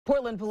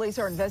Portland police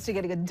are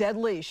investigating a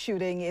deadly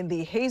shooting in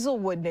the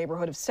Hazelwood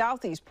neighborhood of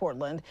southeast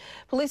Portland.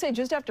 Police say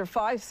just after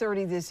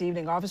 5:30 this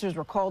evening, officers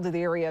were called to the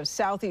area of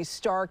Southeast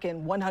Stark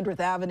and 100th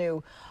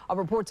Avenue on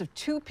reports of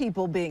two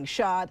people being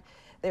shot.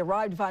 They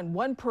arrived to find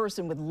one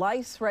person with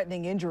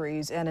life-threatening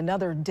injuries and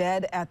another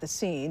dead at the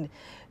scene.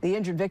 The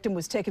injured victim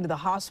was taken to the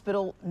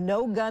hospital.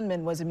 No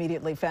gunman was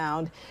immediately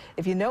found.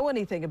 If you know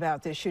anything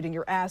about this shooting,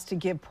 you're asked to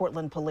give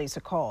Portland police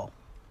a call.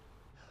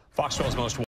 Fox 12's most